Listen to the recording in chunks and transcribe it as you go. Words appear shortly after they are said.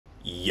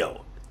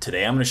Yo,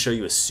 today I'm going to show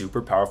you a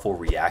super powerful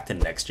React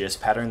and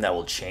Next.js pattern that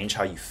will change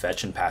how you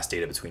fetch and pass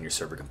data between your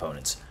server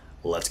components.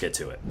 Let's get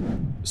to it.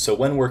 So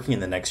when working in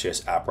the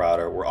Next.js app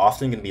router, we're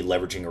often going to be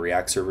leveraging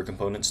React server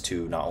components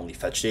to not only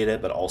fetch data,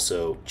 but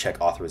also check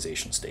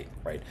authorization state,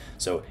 right?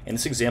 So in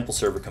this example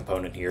server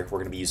component here, we're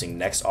going to be using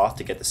NextAuth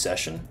to get the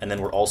session, and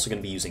then we're also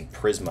going to be using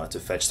Prisma to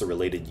fetch the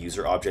related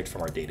user object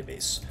from our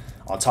database.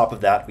 On top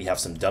of that, we have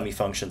some dummy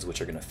functions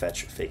which are going to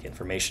fetch fake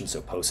information, so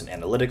posts and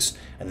analytics,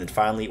 and then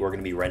finally we're going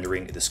to be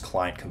rendering this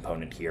client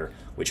component here,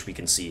 which we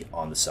can see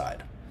on the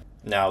side.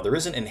 Now, there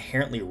isn't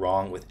inherently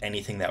wrong with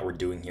anything that we're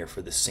doing here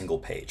for this single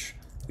page.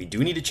 We do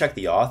need to check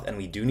the auth, and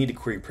we do need to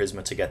query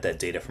Prisma to get that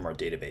data from our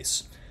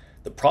database.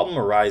 The problem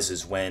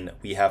arises when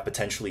we have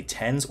potentially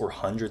tens or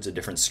hundreds of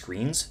different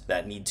screens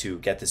that need to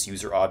get this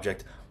user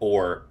object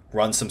or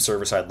run some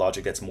server-side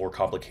logic that's more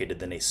complicated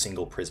than a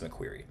single Prisma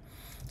query.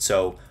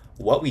 So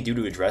what we do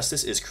to address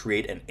this is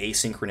create an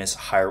asynchronous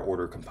higher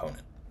order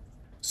component.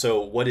 So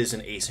what is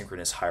an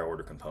asynchronous higher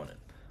order component?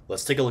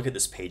 Let's take a look at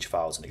this page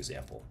file as an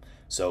example.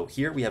 So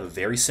here we have a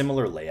very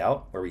similar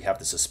layout where we have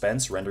the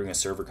suspense rendering a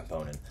server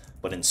component,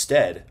 but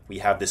instead we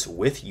have this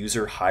with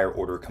user higher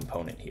order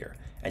component here.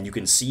 And you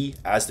can see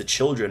as the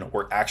children,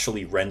 we're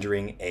actually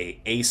rendering a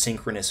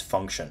asynchronous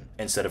function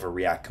instead of a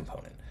React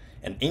component.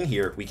 And in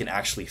here, we can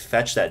actually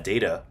fetch that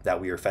data that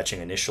we were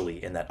fetching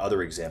initially in that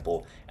other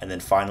example, and then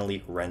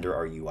finally render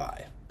our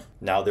UI.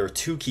 Now, there are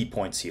two key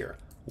points here.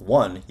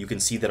 One, you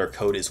can see that our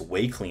code is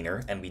way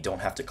cleaner and we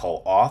don't have to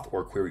call auth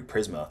or query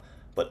Prisma,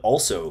 but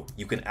also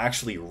you can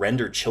actually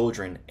render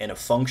children in a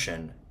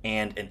function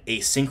and an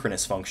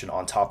asynchronous function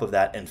on top of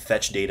that and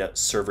fetch data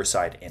server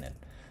side in it.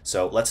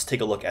 So let's take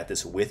a look at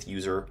this with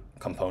user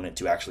component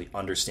to actually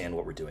understand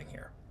what we're doing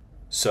here.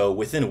 So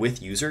within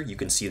with user, you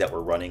can see that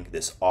we're running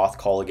this auth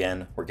call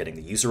again. We're getting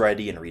the user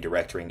ID and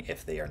redirecting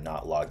if they are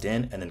not logged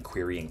in, and then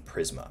querying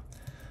Prisma.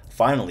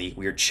 Finally,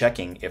 we are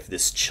checking if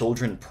this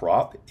children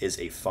prop is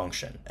a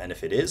function, and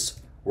if it is,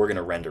 we're going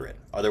to render it.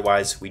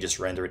 Otherwise, we just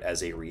render it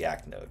as a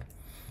React node.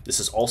 This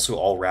is also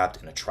all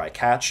wrapped in a try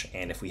catch,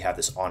 and if we have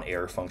this on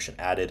error function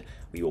added,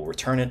 we will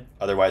return it.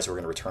 Otherwise, we're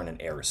going to return an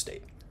error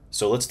state.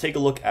 So let's take a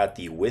look at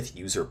the with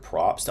user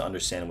props to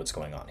understand what's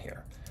going on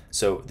here.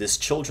 So this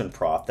children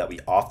prop that we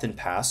often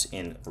pass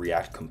in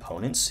React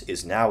components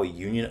is now a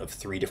union of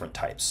three different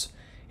types.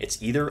 It's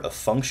either a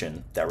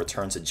function that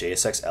returns a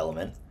JSX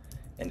element,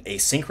 an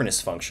asynchronous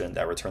function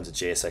that returns a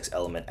JSX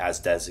element as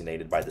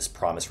designated by this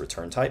promise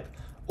return type,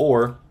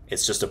 or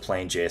it's just a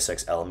plain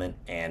JSX element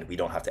and we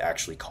don't have to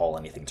actually call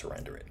anything to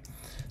render it.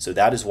 So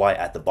that is why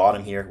at the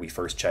bottom here, we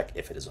first check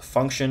if it is a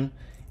function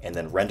and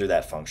then render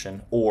that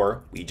function,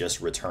 or we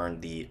just return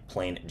the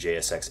plain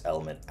JSX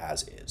element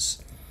as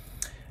is.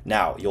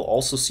 Now, you'll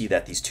also see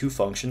that these two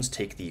functions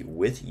take the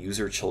with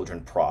user children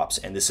props,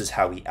 and this is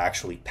how we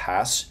actually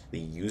pass the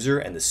user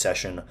and the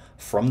session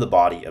from the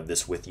body of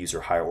this with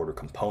user higher order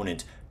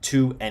component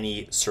to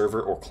any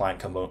server or client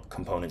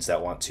components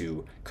that want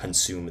to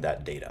consume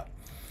that data.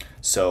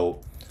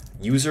 So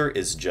user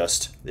is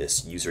just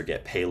this user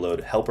get payload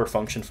helper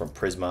function from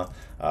Prisma,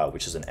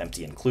 which is an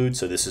empty include.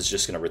 So this is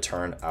just going to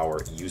return our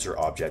user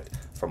object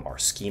from our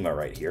schema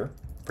right here.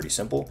 Pretty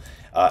simple.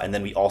 And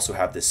then we also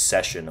have this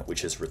session,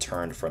 which is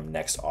returned from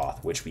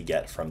NextAuth, which we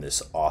get from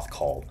this auth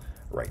call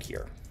right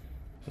here.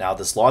 Now,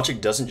 this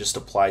logic doesn't just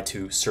apply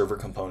to server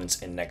components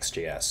in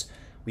Next.js.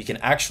 We can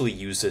actually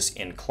use this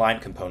in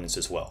client components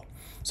as well.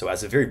 So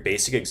as a very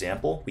basic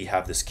example, we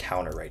have this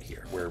counter right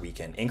here where we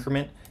can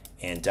increment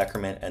and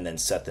decrement and then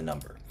set the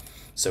number.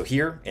 So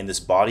here in this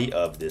body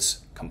of this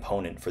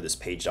component for this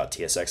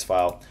page.tsx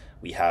file,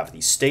 we have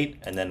the state,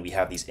 and then we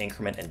have these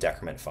increment and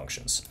decrement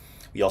functions.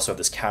 We also have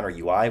this counter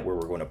UI where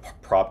we're going to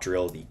prop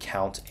drill the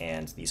count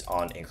and these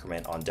on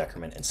increment, on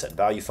decrement, and set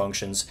value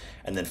functions.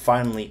 And then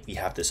finally, we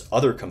have this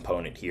other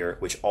component here,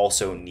 which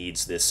also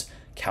needs this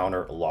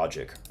counter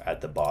logic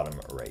at the bottom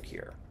right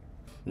here.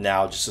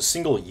 Now, just a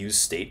single use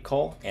state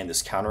call and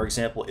this counter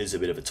example is a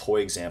bit of a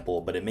toy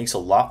example, but it makes a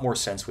lot more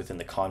sense within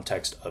the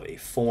context of a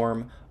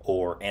form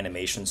or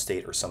animation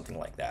state or something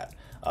like that.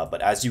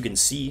 But as you can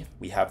see,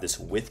 we have this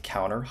with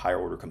counter higher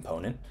order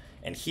component,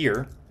 and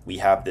here we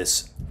have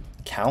this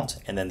count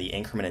and then the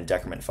increment and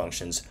decrement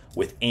functions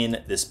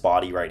within this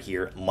body right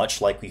here, much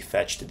like we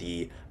fetched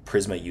the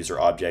Prisma user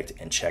object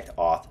and checked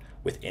auth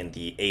within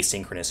the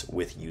asynchronous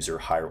with user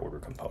higher order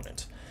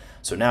component.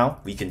 So now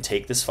we can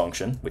take this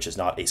function, which is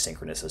not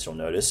asynchronous as you'll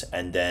notice,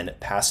 and then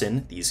pass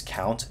in these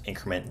count,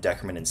 increment,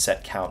 decrement, and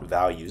set count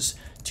values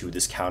to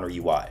this counter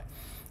UI.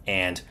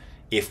 And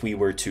if we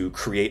were to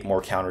create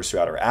more counters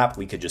throughout our app,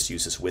 we could just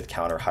use this with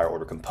counter higher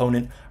order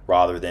component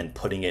rather than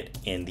putting it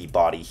in the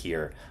body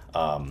here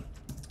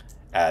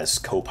as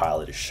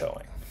Copilot is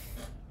showing.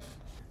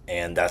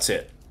 And that's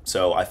it.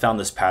 So I found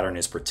this pattern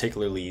is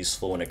particularly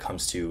useful when it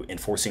comes to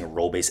enforcing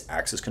role-based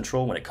access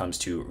control when it comes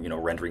to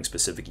rendering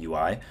specific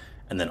UI,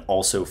 and then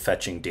also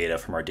fetching data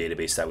from our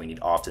database that we need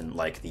often,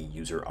 like the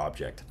user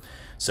object.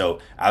 So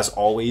as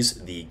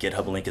always, the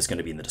GitHub link is going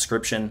to be in the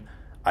description.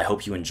 I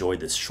hope you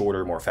enjoyed this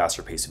shorter, more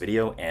faster paced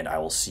video, and I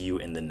will see you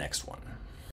in the next one.